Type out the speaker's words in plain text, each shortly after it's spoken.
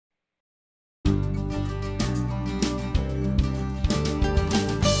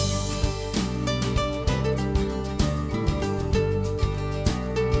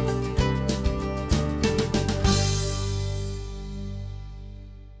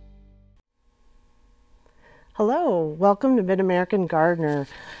Hello, welcome to Mid-American Gardener.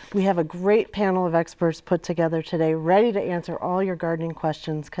 We have a great panel of experts put together today, ready to answer all your gardening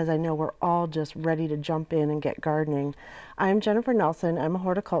questions because I know we're all just ready to jump in and get gardening. I'm Jennifer Nelson. I'm a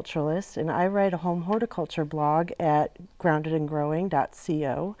horticulturalist and I write a home horticulture blog at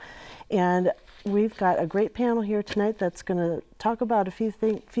groundedandgrowing.co. And we've got a great panel here tonight that's going to talk about a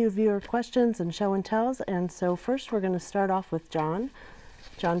few viewer questions and show and tells. And so first we're going to start off with John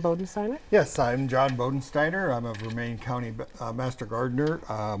Bodensteiner? Yes, I'm John Bodensteiner. I'm a Vermilion County Master Gardener.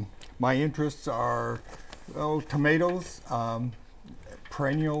 My interests are tomatoes,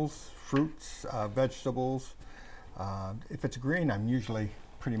 perennials, fruits, vegetables. If it's green, I'm usually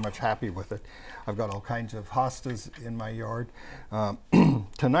pretty much happy with it. I've got all kinds of hostas in my yard.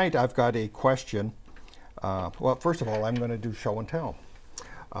 Tonight I've got a question. Well, first of all, I'm going to do show and tell.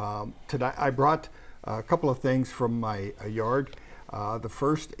 Tonight I brought a couple of things from my yard. The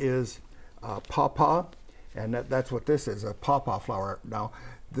first is pawpaw, and that's what this is, a pawpaw flower. Now,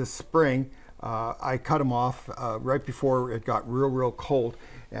 this spring, I cut them off right before it got real cold,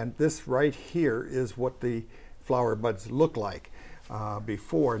 and this right here is what the flower buds look like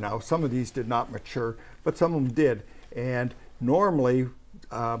before. Now, some of these did not mature, but some of them did, and normally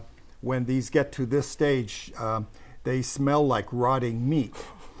when these get to this stage, they smell like rotting meat.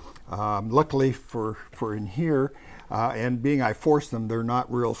 Luckily for in here, and being I forced them, they're not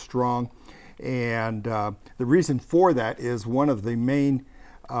real strong. And the reason for that is one of the main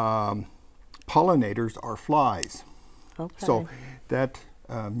pollinators are flies. Okay. So that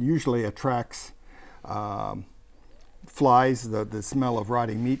usually attracts flies, the smell of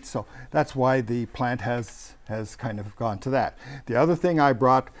rotting meat. So that's why the plant has kind of gone to that. The other thing I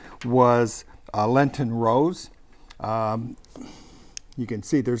brought was Lenten rose. You can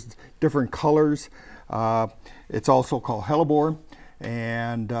see there's different colors. It's also called hellebore,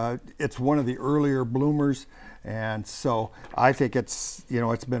 and it's one of the earlier bloomers, and so I think it's,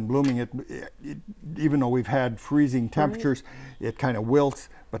 it's been blooming. Even though we've had freezing temperatures, it kind of wilts,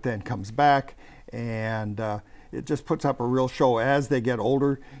 but then comes back, and it just puts up a real show. As they get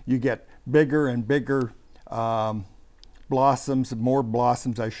older, you get bigger and bigger blossoms, more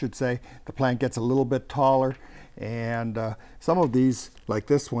blossoms, I should say. The plant gets a little bit taller, and some of these, like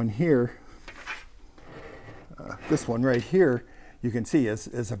this one here, this one right here, you can see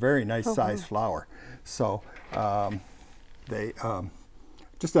is a very nice size flower. So they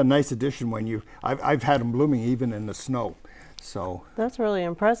just a nice addition when I've had them blooming even in the snow. So that's really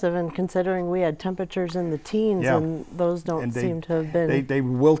impressive, and considering we had temperatures in the teens, yeah, and those don't seem to have been. They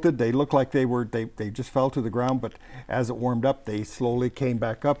wilted. They looked like they just fell to the ground, but as it warmed up, they slowly came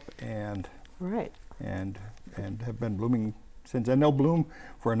back up and and have been blooming since. And they'll bloom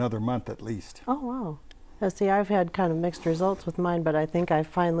for another month at least. Oh wow. See, I've had kind of mixed results with mine, but I think I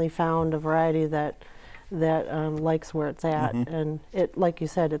finally found a variety that likes where it's at, and it, like you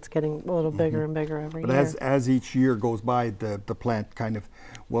said, it's getting a little bigger and bigger every year. But as each year goes by, the plant kind of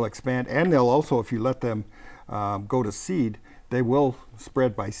will expand, and they'll also, if you let them go to seed, they will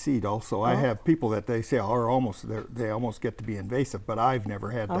spread by seed also. I have people that they say are they almost get to be invasive, but I've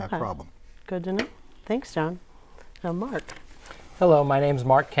never had that problem. Good to know. Thanks, John. Now, Mark. Hello, my name is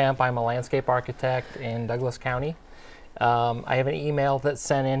Mark Kemp. I'm a landscape architect in Douglas County. I have an email that's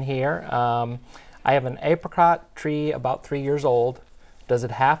sent in here. I have an apricot tree about 3 years old. Does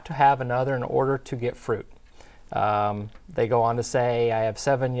it have to have another in order to get fruit? They go on to say, I have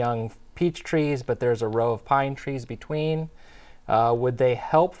 7 young peach trees, but there's a row of pine trees between. Would they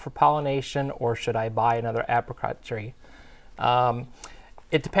help for pollination, or should I buy another apricot tree?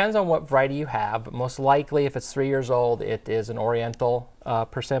 It depends on what variety you have. Most likely, if it's 3 years old, it is an oriental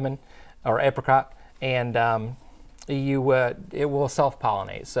persimmon or apricot, and it will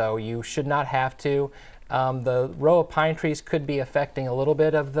self-pollinate, so you should not have to. The row of pine trees could be affecting a little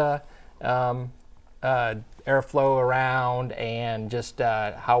bit of the airflow around and just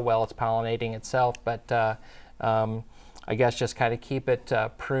how well it's pollinating itself, but I guess just kind of keep it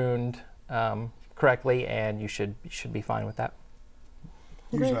pruned correctly, and you should be fine with that.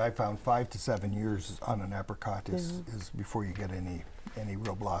 Usually I found 5 to 7 years on an apricot is before you get any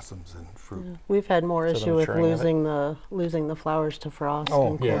real blossoms and fruit. Yeah. We've had more issue with losing the flowers to frost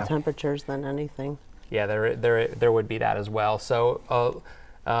and cold temperatures than anything. Yeah, there would be that as well. So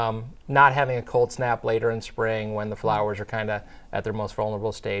not having a cold snap later in spring when the flowers are kind of at their most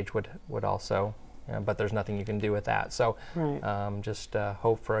vulnerable stage would also, but there's nothing you can do with that. So just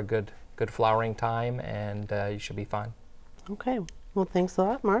hope for a good flowering time, and you should be fine. Okay. Well, thanks a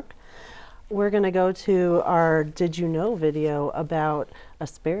lot, Mark. We're going to go to our Did You Know video about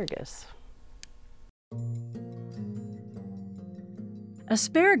asparagus.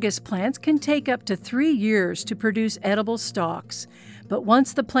 Asparagus plants can take up to 3 years to produce edible stalks, but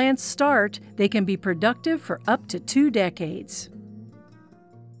once the plants start, they can be productive for up to 2 decades.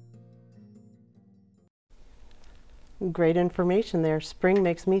 Great information there. Spring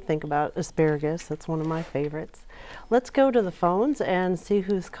makes me think about asparagus. That's one of my favorites. Let's go to the phones and see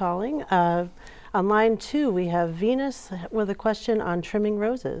who's calling. On line 2, we have Venus with a question on trimming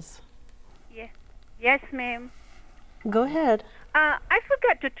roses. Yes, ma'am. Go ahead. I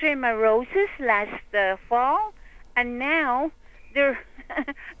forgot to trim my roses last fall, and now they're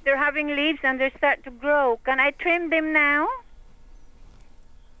they're having leaves and they start to grow. Can I trim them now?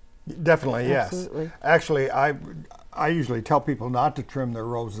 Definitely, yes. Absolutely. Actually, I usually tell people not to trim their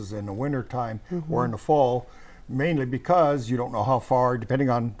roses in the wintertime or in the fall, mainly because you don't know how far, depending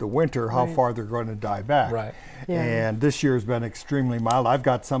on the winter, how far they're going to die back. Right. Yeah. And this year has been extremely mild. I've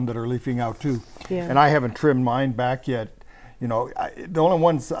got some that are leafing out too. Yeah. And I haven't trimmed mine back yet. You know, the only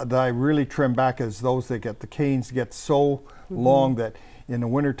ones that I really trim back is those that get the canes get so long that in the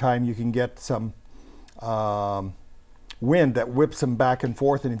wintertime you can get some wind that whips them back and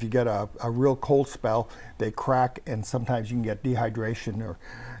forth, and if you get a real cold spell, they crack, and sometimes you can get dehydration. Or,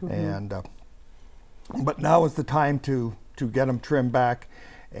 but now is the time to get them trimmed back,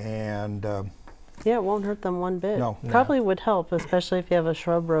 and Yeah, it won't hurt them one bit. No. Probably would help, especially if you have a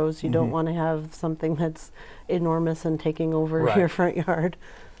shrub rose. You don't want to have something that's enormous and taking over Right. your front yard.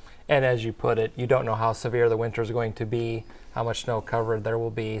 And as you put it, you don't know how severe the winter is going to be, how much snow covered there will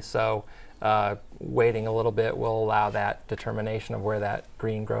be. So waiting a little bit will allow that determination of where that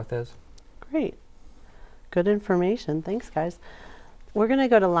green growth is. Great. Good information. Thanks, guys. We're going to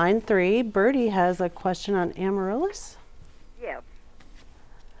go to line 3. Birdie has a question on amaryllis. Yes.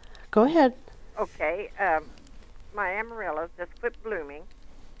 Go ahead. Okay. My amaryllis just quit blooming,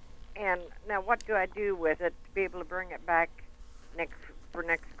 and now what do I do with it to be able to bring it back for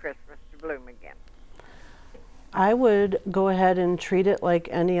next Christmas to bloom again? I would go ahead and treat it like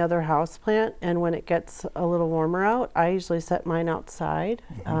any other house plant, and when it gets a little warmer out, I usually set mine outside,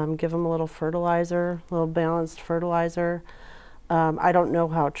 give them a little fertilizer, a little balanced fertilizer. I don't know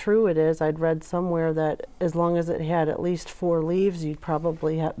how true it is. I'd read somewhere that as long as it had at least 4 leaves, you'd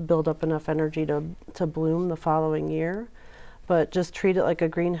probably build up enough energy to bloom the following year. But just treat it like a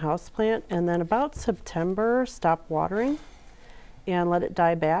greenhouse plant, and then about September, stop watering and let it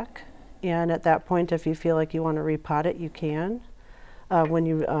die back. And at that point, if you feel like you want to repot it, you can. When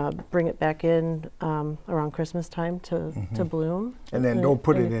you bring it back in around Christmas time to bloom. And then don't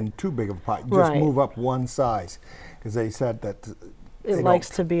put it in too big of a pot. Just Right. move up one size, because they said that It likes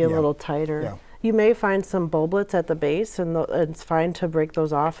to be a little tighter. Yeah. You may find some bulblets at the base, and it's fine to break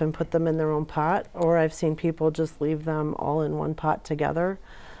those off and put them in their own pot. Or I've seen people just leave them all in one pot together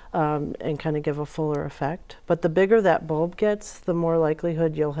and kind of give a fuller effect. But the bigger that bulb gets, the more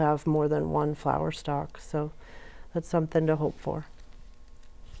likelihood you'll have more than one flower stalk. So that's something to hope for.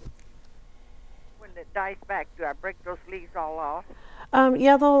 When it dies back, do I break those leaves all off?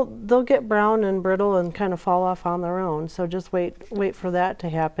 Yeah, they'll get brown and brittle and kind of fall off on their own. So just wait for that to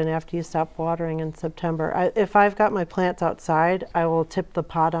happen after you stop watering in September. If I've got my plants outside, I will tip the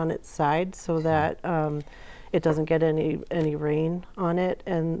pot on its side so that it doesn't get any rain on it,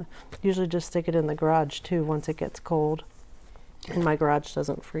 and usually just stick it in the garage too once it gets cold. And my garage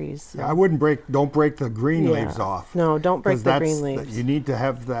doesn't freeze. So. Yeah, I wouldn't don't break the green leaves off. No, don't break the green leaves. You need to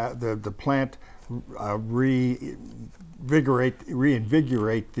have the plant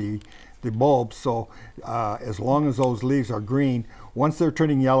reinvigorate the bulbs. So as long as those leaves are green, once they're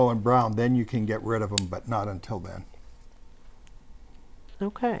turning yellow and brown, then you can get rid of them, but not until then.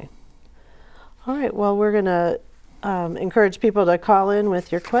 Okay. All right, well, we're going to encourage people to call in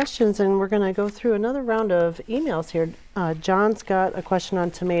with your questions, and we're going to go through another round of emails here. John's got a question on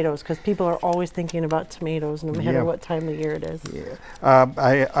tomatoes, because people are always thinking about tomatoes no matter what time of year it is. Yeah.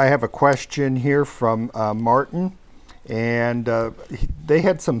 I have a question here from Martin, and they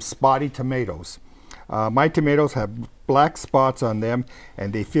had some spotty tomatoes. My tomatoes have black spots on them,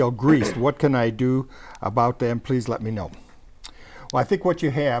 and they feel greased. What can I do about them? Please let me know. Well, I think what you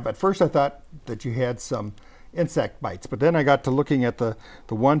have, at first I thought that you had some insect bites, but then I got to looking at the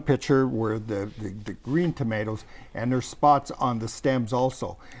one picture where the green tomatoes, and there's spots on the stems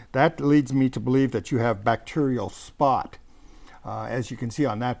also. That leads me to believe that you have bacterial spot. As you can see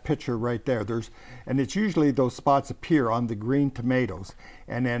on that picture right there, and it's usually those spots appear on the green tomatoes,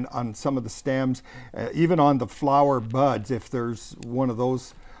 and then on some of the stems, even on the flower buds. If there's one of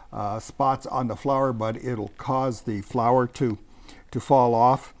those spots on the flower bud, it'll cause the flower to fall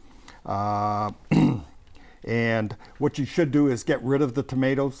off. And what you should do is get rid of the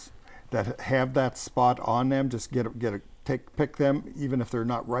tomatoes that have that spot on them. Just get a pick them even if they're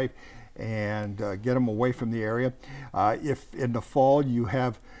not ripe, and get them away from the area. If in the fall you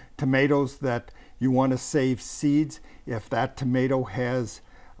have tomatoes that you want to save seeds, if that tomato has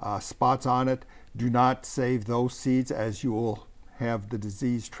spots on it, do not save those seeds, as you will have the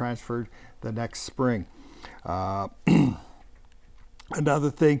disease transferred the next spring. Another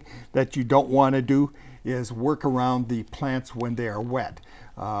thing that you don't want to do is work around the plants when they are wet.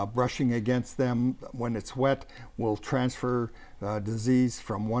 Brushing against them when it's wet will transfer disease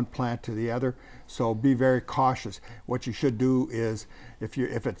from one plant to the other. So be very cautious. What you should do is, if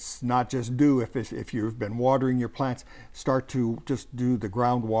it's not just dew, if you've been watering your plants, start to just do the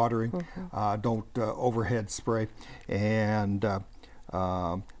ground watering. Don't overhead spray, and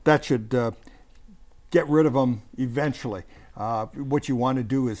that should get rid of them eventually. What you want to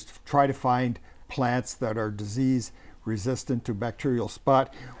do is try to find plants that are disease resistant to bacterial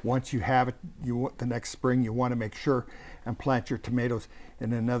spot. Once you have it, the next spring you want to make sure and plant your tomatoes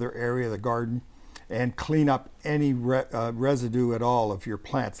in another area of the garden, and clean up any residue at all of your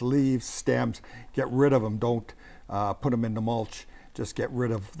plants, leaves, stems. Get rid of them. Don't put them in the mulch. Just get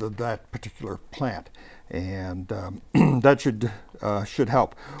rid of that particular plant, and that should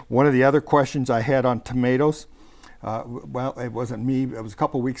help. One of the other questions I had on tomatoes, well, it wasn't me, it was a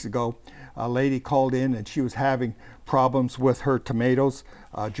couple weeks ago. A lady called in and she was having problems with her tomatoes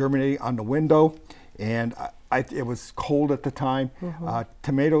germinating on the window, and it was cold at the time.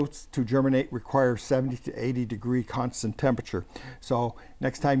 Tomatoes to germinate require 70 to 80 degree constant temperature. So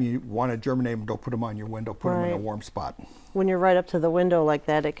next time you want to germinate them, don't put them on your window, put them in a warm spot. When you're right up to the window like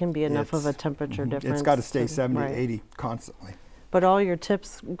that, it can be enough of a temperature difference. It's got to stay 70 to 80 constantly. But all your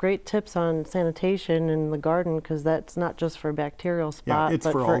tips, great tips on sanitation in the garden, because that's not just for bacterial spot, yeah, it's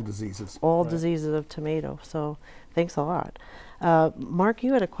but for all diseases. All diseases of tomato. So thanks a lot. Mark,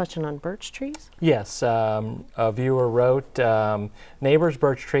 you had a question on birch trees? Yes, a viewer wrote, neighbor's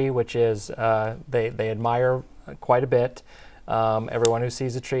birch tree, which is, they admire quite a bit. Everyone who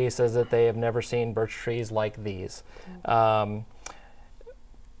sees a tree says that they have never seen birch trees like these.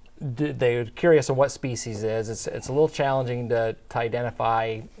 They're curious on what species it is. It's a little challenging to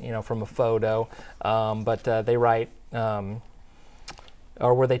identify, from a photo, but they write,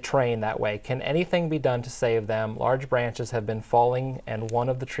 or were they trained that way? Can anything be done to save them? Large branches have been falling, and one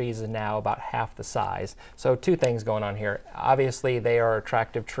of the trees is now about half the size. So two things going on here. Obviously, they are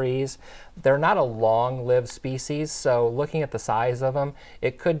attractive trees. They're not a long-lived species, so looking at the size of them,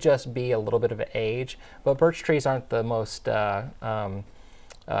 it could just be a little bit of age. But birch trees aren't the most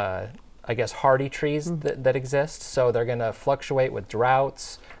I guess hardy trees that exist, so they're going to fluctuate with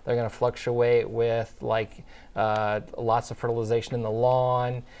droughts. They're going to fluctuate with lots of fertilization in the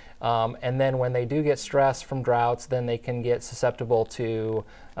lawn, and then when they do get stressed from droughts, then they can get susceptible to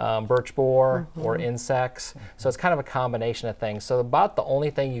birch borer or insects. So it's kind of a combination of things. So about the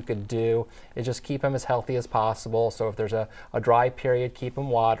only thing you could do is just keep them as healthy as possible. So if there's a dry period, keep them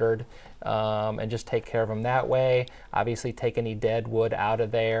watered. And just take care of them that way. Obviously take any dead wood out of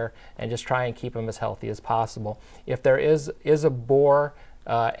there and just try and keep them as healthy as possible. If there is a borer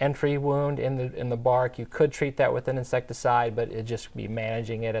entry wound in the bark, you could treat that with an insecticide, but it'd just be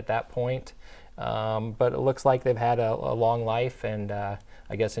managing it at that point. But it looks like they've had a long life, and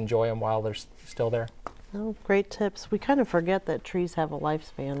I guess enjoy them while they're still there. Oh, great tips. We kind of forget that trees have a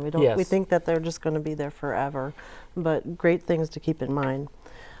lifespan. We don't. We think that they're just going to be there forever, but great things to keep in mind.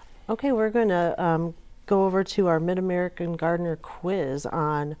 Okay, we're going to go over to our Mid-American Gardener quiz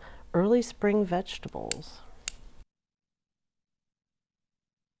on early spring vegetables.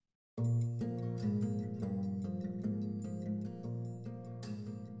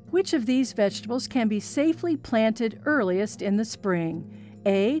 Which of these vegetables can be safely planted earliest in the spring?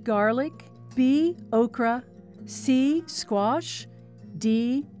 A, garlic, B, okra, C, squash,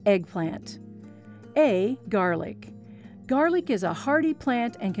 D, eggplant. A, garlic. Garlic is a hardy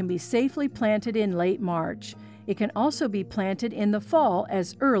plant and can be safely planted in late March. It can also be planted in the fall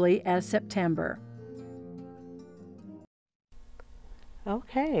as early as September.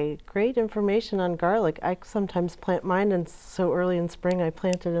 Okay, great information on garlic. I sometimes plant mine and so early in spring I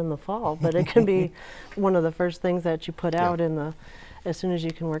plant it in the fall, but it can be one of the first things that you put out as soon as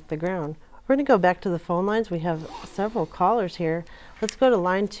you can work the ground. We're going to go back to the phone lines. We have several callers here. Let's go to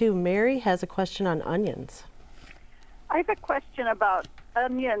line 2. Mary has a question on onions. I have a question about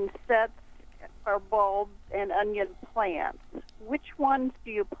onion sets or bulbs and onion plants. Which ones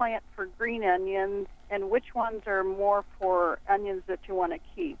do you plant for green onions, and which ones are more for onions that you want to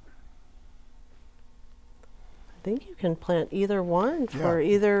keep? I think you can plant either one for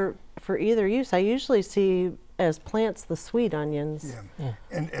either use. I usually see as plants the sweet onions. Yeah.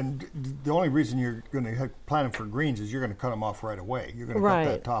 And the only reason you're going to plant them for greens is you're going to cut them off right away. You're going to cut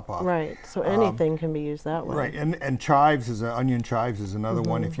that top off. Right. So anything can be used that way. Right. And chives onion chives is another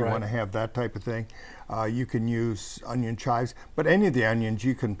one if you want to have that type of thing. You can use onion chives, but any of the onions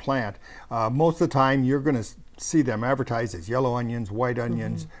you can plant. Most of the time you're going to see them advertised as yellow onions, white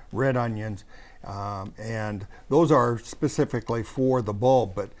onions, red onions, and those are specifically for the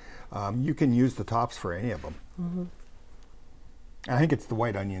bulb, but you can use the tops for any of them. I think it's the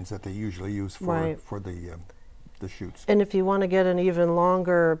white onions that they usually use for the shoots. And if you want to get an even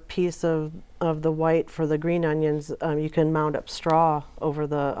longer piece of the white for the green onions, you can mount up straw over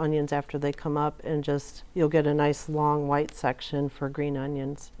the onions after they come up, and you'll get a nice long white section for green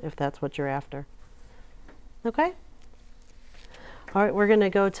onions if that's what you're after. Okay? All right, we're going to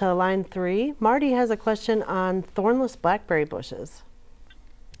go to line 3. Marty has a question on thornless blackberry bushes.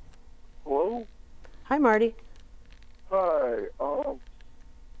 Hello? Hi, Marty. Hi.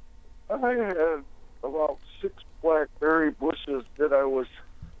 I had about 6 blackberry bushes that I was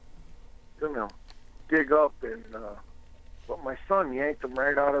going to dig up, and but my son yanked them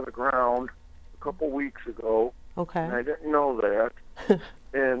right out of the ground a couple weeks ago. Okay. And I didn't know that.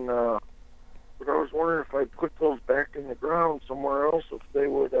 And but I was wondering if I put those back in the ground somewhere else, if they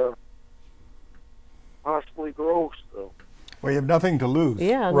would possibly grow still. Well, you have nothing to lose.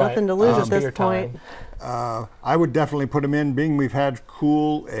 Yeah, nothing to lose at this your point. I would definitely put them in, being we've had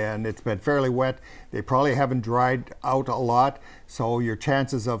cool and it's been fairly wet. They probably haven't dried out a lot, so your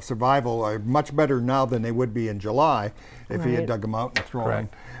chances of survival are much better now than they would be in July if you had dug them out and thrown them.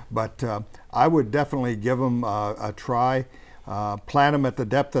 But I would definitely give them a try. Plant them at the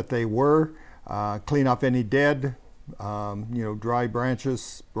depth that they were. Clean off any dead, dry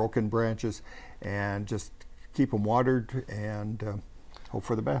branches, broken branches, and just keep them watered and hope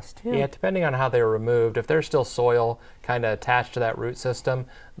for the best. Yeah, depending on how they were removed, if there's still soil kind of attached to that root system,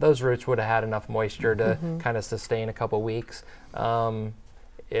 those roots would have had enough moisture to kind of sustain a couple weeks.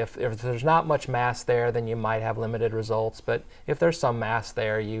 If there's not much mass there, then you might have limited results, but if there's some mass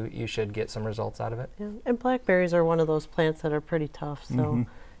there, you should get some results out of it. Yeah. And blackberries are one of those plants that are pretty tough, so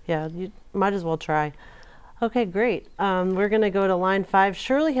yeah, you might as well try. Okay, great. We're going to go to line 5.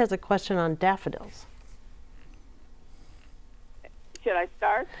 Shirley has a question on daffodils. Should I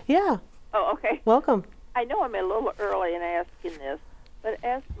start? Yeah. Oh, okay. Welcome. I know I'm a little early in asking this, but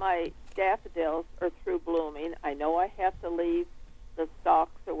as my daffodils are through blooming, I know I have to leave the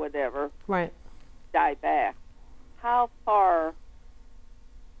stalks or whatever die back. How far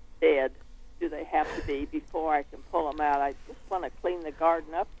dead do they have to be before I can pull them out? I just want to clean the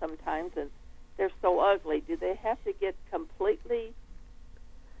garden up sometimes, and they're so ugly. Do they have to get completely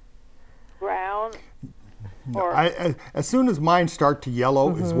brown? No, as soon as mine start to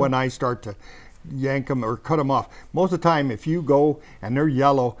yellow is when I start to yank them or cut them off. Most of the time, if you go and they're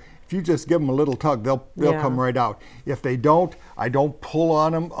yellow, if you just give them a little tug, they'll come right out. If they don't, I don't pull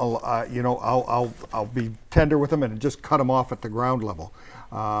on them. I'll be tender with them and just cut them off at the ground level.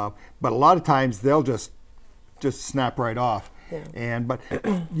 But a lot of times they'll just snap right off. But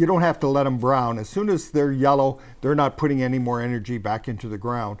you don't have to let them brown. As soon as they're yellow, they're not putting any more energy back into the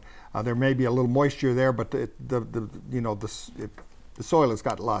ground. There may be a little moisture there, but the soil has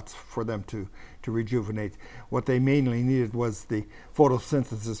got lots for them to rejuvenate. What they mainly needed was the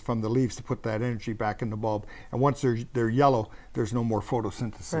photosynthesis from the leaves to put that energy back in the bulb. And once they're yellow, there's no more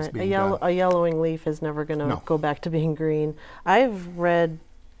photosynthesis being done. A yellowing leaf is never going to go back to being green. I've read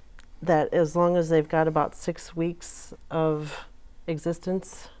that as long as they've got about 6 weeks of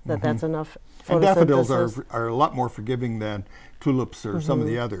existence, that's enough photosynthesis. And daffodils are a lot more forgiving than tulips or some of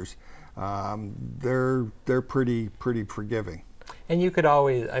the others. They're pretty forgiving. And you could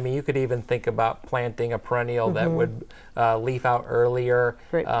always, you could even think about planting a perennial that would leaf out earlier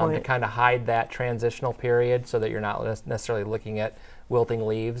to kind of hide that transitional period so that you're not necessarily looking at wilting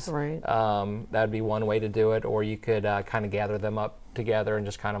leaves. That would be one way to do it, or you could kind of gather them up together and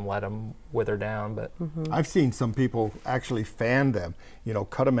just kind of let them wither down. But I've seen some people actually fan them,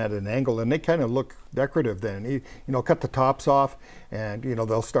 cut them at an angle, and they kind of look decorative then. Cut the tops off, and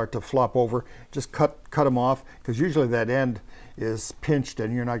they'll start to flop over. Just cut them off, because usually that end is pinched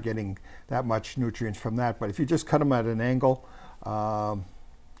and you're not getting that much nutrients from that. But if you just cut them at an angle,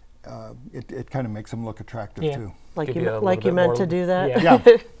 it kind of makes them look attractive too. Like you meant to do that?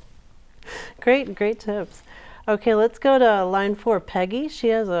 Yeah. Great tips. Okay, let's go to line 4. Peggy, she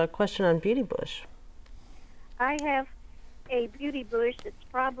has a question on beauty bush. I have a beauty bush that's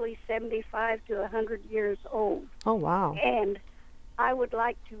probably 75 to 100 years old. Oh, wow. And I would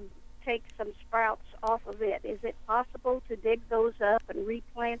like to take some sprouts off of it. Is it possible to dig those up and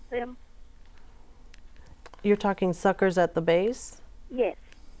replant them? You're talking suckers at the base? Yes.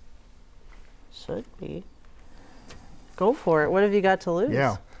 Should be. Go for it. What have you got to lose?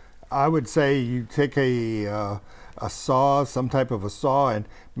 Yeah, I would say you take a saw, some type of a saw, and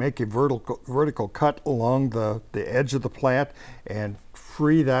make a vertical cut along the edge of the plant and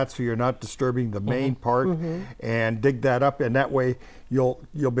free that so you're not disturbing the main part, and dig that up, and that way you'll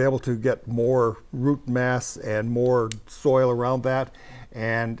be able to get more root mass and more soil around that,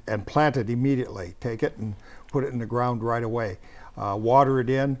 and plant it immediately. Take it and put it in the ground right away. Water it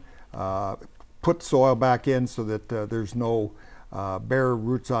in, put soil back in so that there's no bare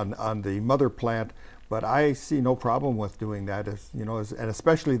roots on the mother plant. But I see no problem with doing that, and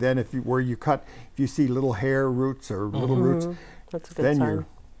especially then if you see little hair roots or little roots, that's a good sign.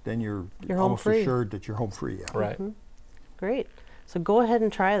 Then you're home almost free. assured that you're home free. Yeah. Right. Great. So go ahead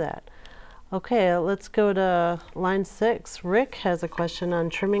and try that. Okay, let's go to line 6. Rick has a question on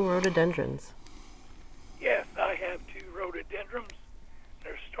trimming rhododendrons. Yes, I have 2 rhododendrons.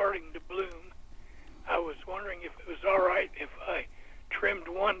 They're starting to bloom. I was wondering if it was all right if I trimmed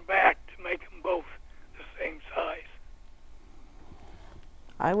one back to make them both the same size.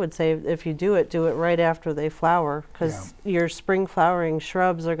 I would say if you do it right after they flower, because your spring flowering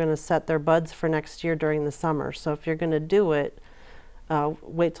shrubs are going to set their buds for next year during the summer. So if you're going to do it,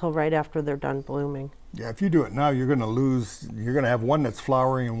 wait till right after they're done blooming. Yeah, if you do it now, you're going to have one that's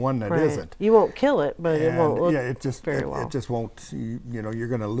flowering and one that isn't. You won't kill it, but it won't look it just won't, you're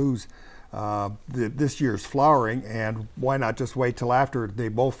going to lose this year's flowering, and why not just wait till after they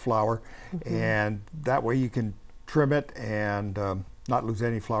both flower, and that way you can trim it and not lose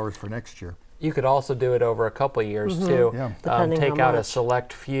any flowers for next year. You could also do it over a couple of years too. Yeah. Take out a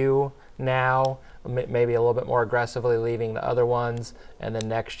select few now, maybe a little bit more aggressively leaving the other ones, and then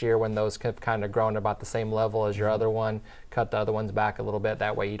next year when those have kind of grown about the same level as your other one, cut the other ones back a little bit.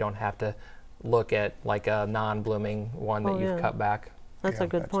 That way you don't have to look at like a non-blooming one that you've cut back. That's a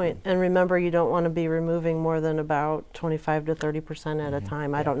good point. And remember, you don't want to be removing more than about 25 to 30% at a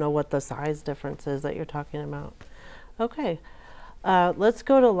time. I don't know what the size difference is that you're talking about. Okay. Let's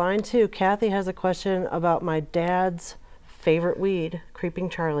go to line 2. Kathy has a question about my dad's favorite weed, Creeping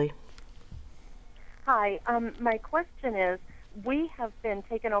Charlie. Hi, my question is, we have been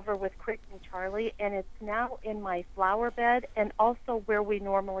taken over with Creeping Charlie, and it's now in my flower bed and also where we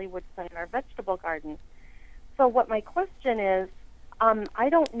normally would plant our vegetable garden. So what my question is, I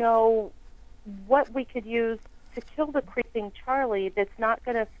don't know what we could use to kill the Creeping Charlie that's not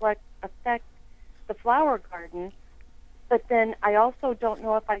going to affect the flower garden, but then I also don't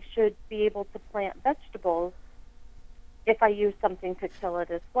know if I should be able to plant vegetables if I use something to kill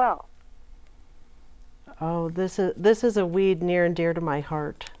it as well. Oh, this is a weed near and dear to my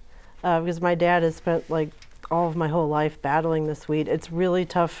heart, because my dad has spent like all of my whole life battling this weed. It's really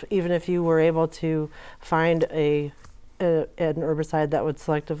tough, even if you were able to find an herbicide that would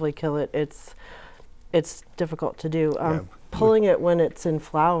selectively kill it. It's difficult to do. Pulling it when it's in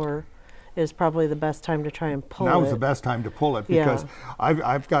flower is probably the best time to try and pull it. Now's the best time to pull it, because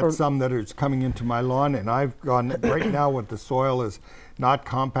I've got some that are coming into my lawn, and I've gone right now when the soil is not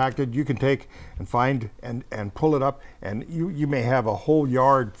compacted. You can take and find and pull it up, and you may have a whole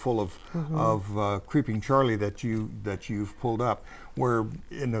yard full of Creeping Charlie that you've pulled up. Where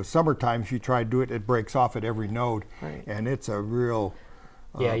in the summertime, if you try to do it, it breaks off at every node, and it's a real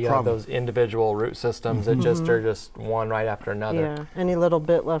you have those individual root systems that just are just one right after another. Yeah, any little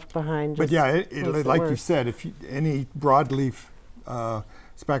bit left behind. But yeah, like you said, if any broadleaf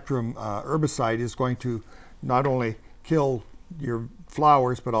spectrum herbicide is going to not only kill your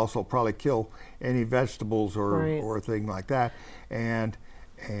flowers, but also probably kill any vegetables or thing like that, and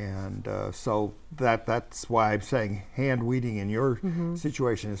so that's why I'm saying hand weeding in your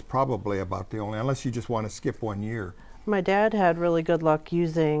situation is probably about the only, unless you just want to skip 1 year. My dad had really good luck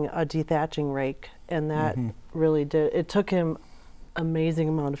using a dethatching rake, and that really did. It took him amazing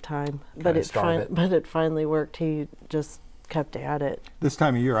amount of time, but it finally worked. He just kept at it. This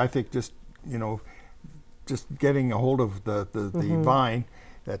time of year, I think just getting a hold of the vine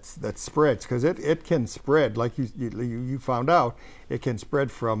that spreads, because it can spread, like you found out, it can spread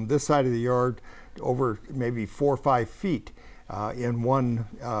from this side of the yard over maybe 4 or 5 feet. In one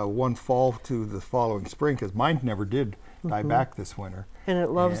fall to the following spring, because mine never did die back this winter. And it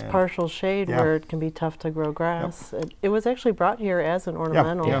loves partial shade where it can be tough to grow grass. It was actually brought here as an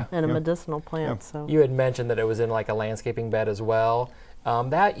ornamental and a medicinal plant. So you had mentioned that it was in like a landscaping bed as well.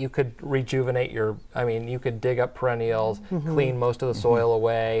 That you could rejuvenate you could dig up perennials, clean most of the soil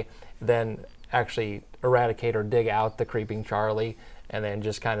away, then actually eradicate or dig out the Creeping Charlie, and then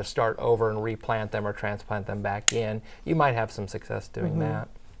just kind of start over and replant them or transplant them back in. You might have some success doing that.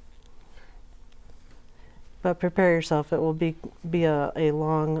 But prepare yourself. It will be a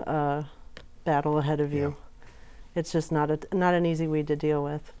long battle ahead of you. It's just not an easy weed to deal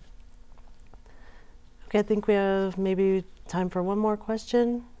with. Okay, I think we have maybe time for one more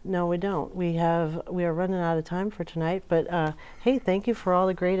question. No, we don't. We are running out of time for tonight. But hey, thank you for all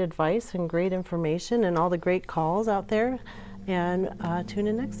the great advice and great information and all the great calls out there. And tune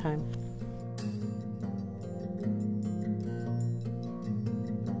in next time.